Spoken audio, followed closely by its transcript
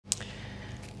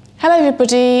Hello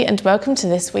everybody and welcome to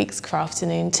this week's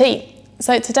Crafternoon tea.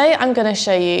 So today I'm going to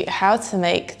show you how to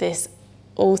make this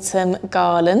autumn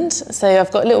garland. So I've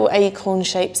got little acorn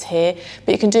shapes here,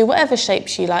 but you can do whatever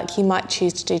shapes you like. You might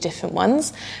choose to do different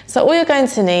ones. So all you're going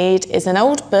to need is an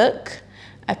old book,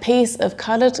 a piece of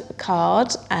coloured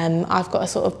card. I've got a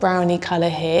sort of brownie colour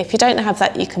here. If you don't have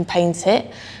that, you can paint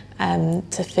it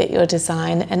to fit your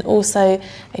design, and also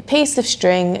a piece of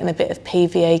string and a bit of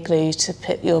PVA glue to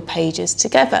put your pages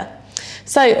together.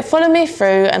 So follow me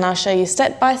through and I'll show you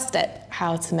step by step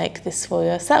how to make this for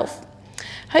yourself.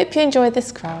 Hope you enjoyed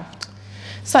this craft.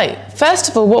 So first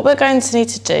of all, what we're going to need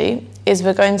to do is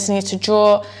we're going to need to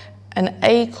draw an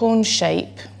acorn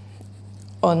shape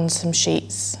on some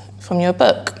sheets from your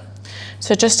book.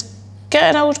 So just get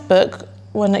an old book,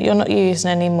 one that you're not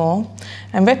using anymore,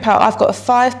 and rip out, I've got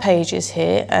 5 pages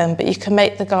here, but you can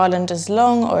make the garland as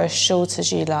long or as short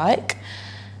as you like.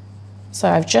 So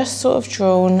I've just sort of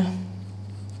drawn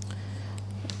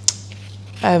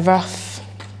a rough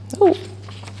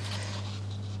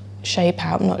shape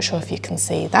out. I'm not sure if you can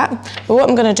see that, but what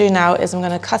I'm going to do now is I'm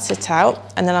going to cut it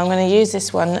out, and then I'm going to use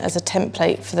this one as a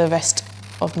template for the rest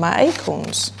of my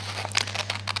acorns.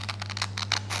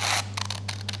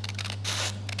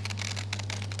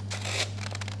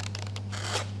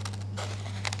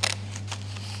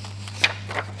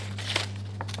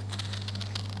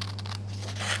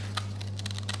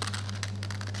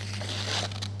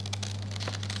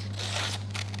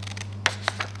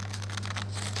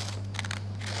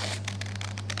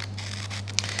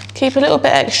 Keep a little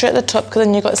bit extra at the top because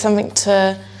then you've got something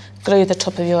to glue the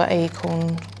top of your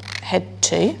acorn head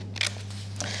to.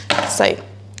 So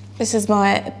this is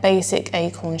my basic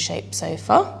acorn shape so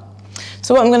far.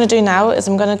 So what I'm going to do now is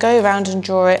I'm going to go around and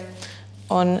draw it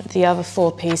on the other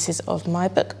 4 pieces of my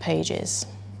book pages.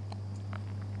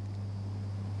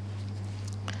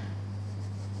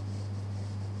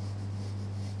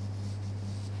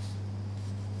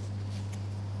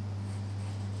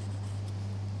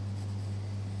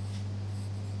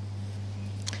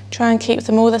 Try and keep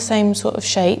them all the same sort of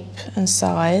shape and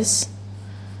size,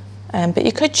 but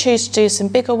you could choose to do some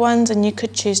bigger ones and you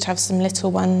could choose to have some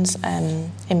little ones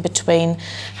in between.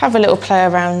 Have a little play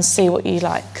around, see what you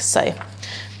like. So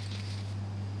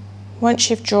once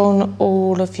you've drawn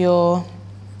all of your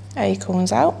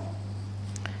acorns out,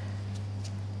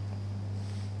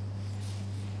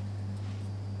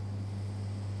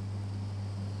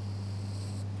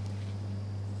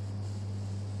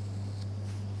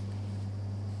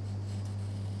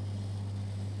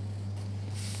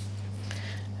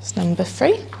 number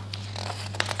 3.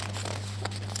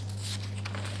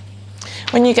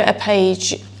 When you get a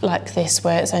page like this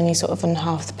where it's only sort of on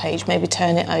half the page, maybe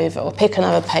turn it over or pick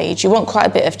another page. You want quite a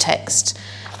bit of text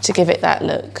to give it that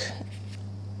look.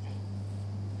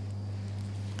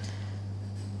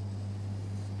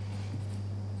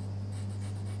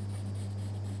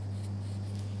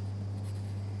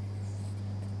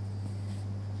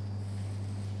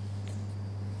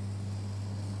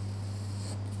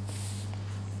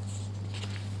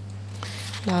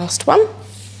 Last one.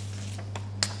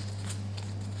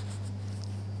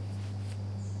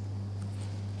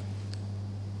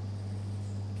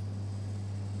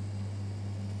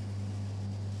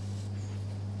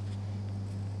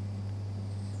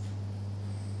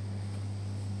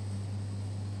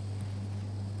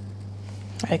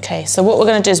 Okay, so what we're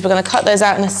going to do is we're going to cut those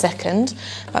out in a second,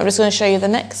 but I'm just going to show you the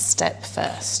next step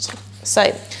first.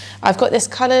 So I've got this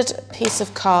coloured piece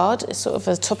of card. It's sort of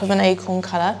the top of an acorn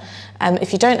colour.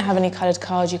 If you don't have any coloured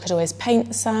cards, you could always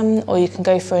paint some, or you can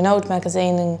go through an old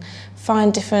magazine and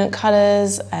find different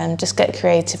colours and just get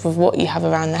creative with what you have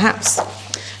around the house.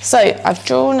 So I've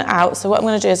drawn out, so what I'm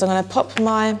going to do is I'm going to pop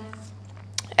my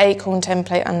acorn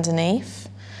template underneath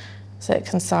so it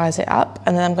can size it up,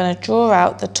 and then I'm going to draw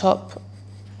out the top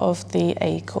of the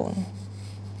acorn.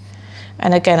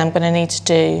 And again, I'm going to need to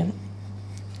do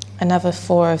another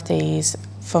 4 of these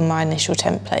from my initial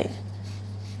template.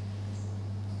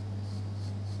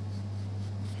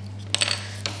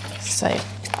 So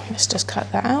let's just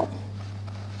cut that out.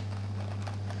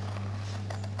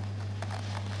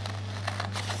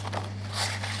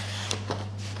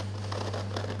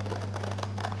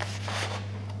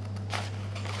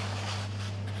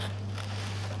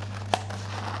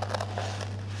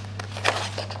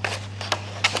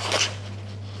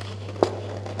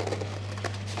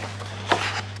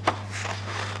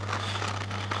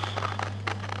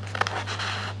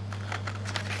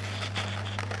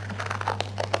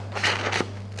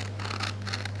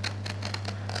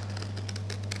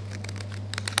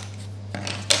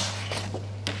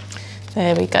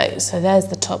 There we go, so there's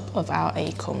the top of our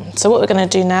acorn. So what we're going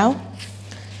to do now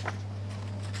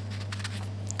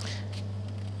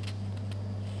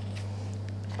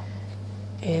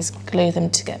is glue them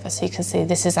together. So you can see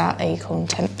this is our Acorn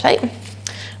template.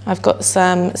 I've got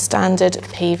some standard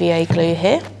PVA glue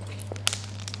here.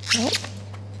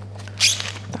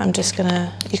 I'm just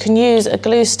gonna, you can use a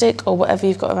glue stick or whatever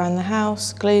you've got around the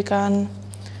house, glue gun,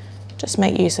 just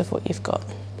make use of what you've got.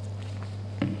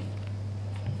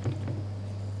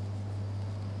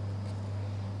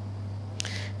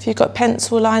 If you've got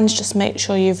pencil lines, just make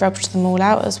sure you've rubbed them all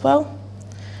out as well.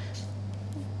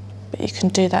 But you can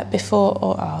do that before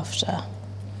or after.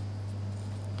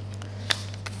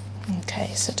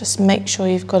 Okay, so just make sure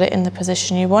you've got it in the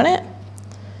position you want it.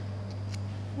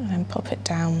 And then pop it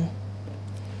down.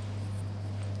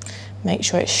 Make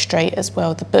sure it's straight as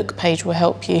well. The book page will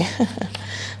help you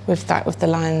with that, with the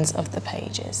lines of the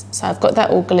pages. So I've got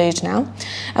that all glued now.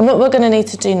 And what we're going to need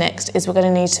to do next is we're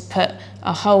going to need to put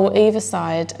a hole either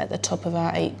side at the top of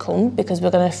our acorn, because we're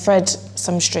going to thread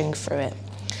some string through it.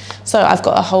 So I've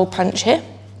got a hole punch here.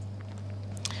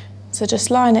 So just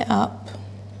line it up.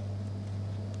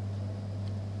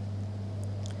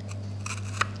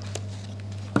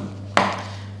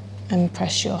 And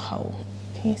press your hole.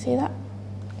 Can you see that?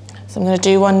 So I'm going to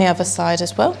do one the other side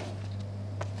as well.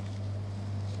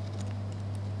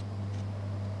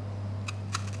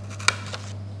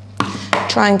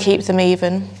 Try and keep them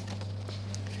even.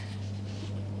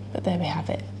 But there we have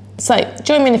it. So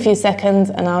join me in a few seconds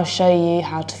and I'll show you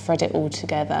how to thread it all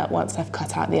together once I've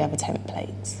cut out the other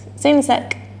templates. See you in a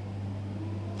sec.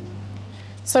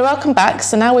 So welcome back.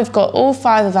 So now we've got all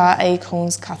 5 of our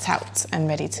acorns cut out and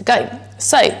ready to go.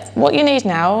 So what you need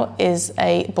now is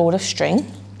a ball of string.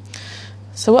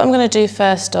 So what I'm going to do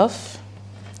first off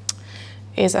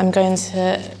is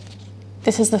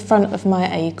this is the front of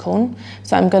my acorn,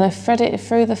 so I'm going to thread it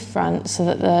through the front so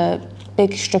that the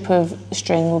big strip of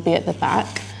string will be at the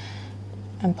back,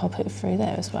 and pop it through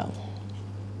there as well.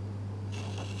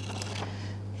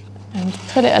 And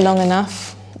put it along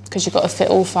enough, because you've got to fit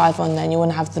all 5 on there and you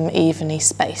want to have them evenly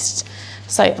spaced.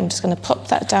 So I'm just going to pop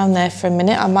that down there for a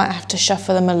minute. I might have to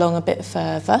shuffle them along a bit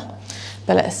further,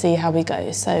 but let's see how we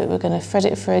go. So we're going to thread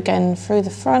it through again through the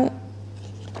front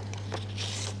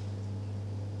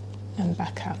and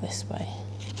back out this way.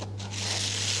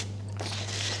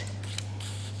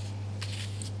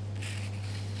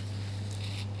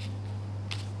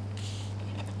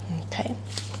 Okay,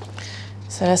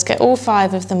 so let's get all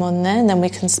 5 of them on there and then we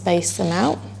can space them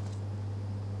out.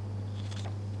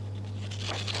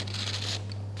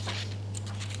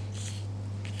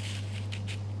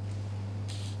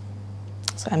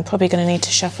 So I'm probably going to need to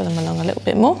shuffle them along a little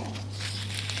bit more.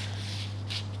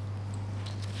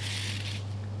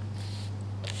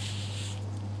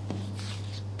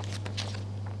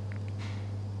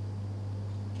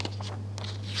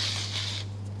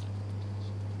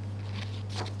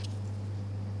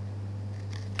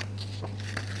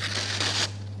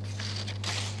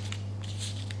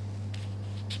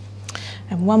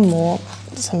 And one more,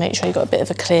 so make sure you've got a bit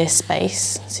of a clear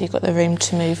space so you've got the room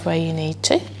to move where you need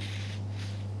to.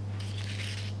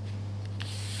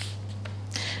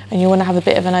 And you want to have a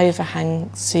bit of an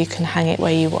overhang so you can hang it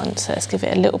where you want. So let's give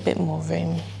it a little bit more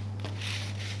room.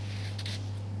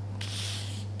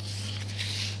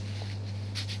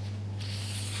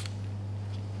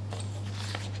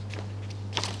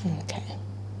 Okay.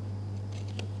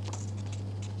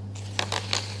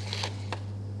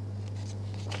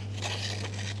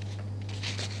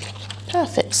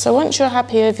 Perfect. So once you're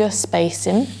happy with your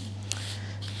spacing,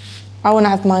 I want to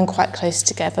have mine quite close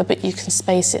together, but you can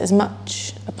space it as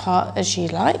much apart as you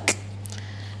like.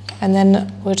 And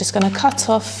then we're just going to cut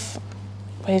off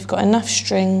where you've got enough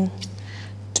string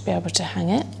to be able to hang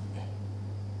it.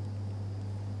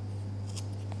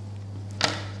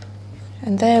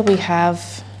 And there we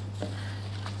have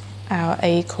our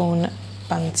acorn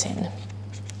bunting.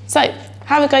 So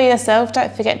have a go yourself.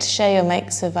 Don't forget to share your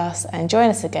makes with us and join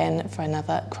us again for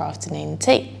another Crafternoon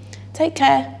tea. Take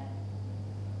care.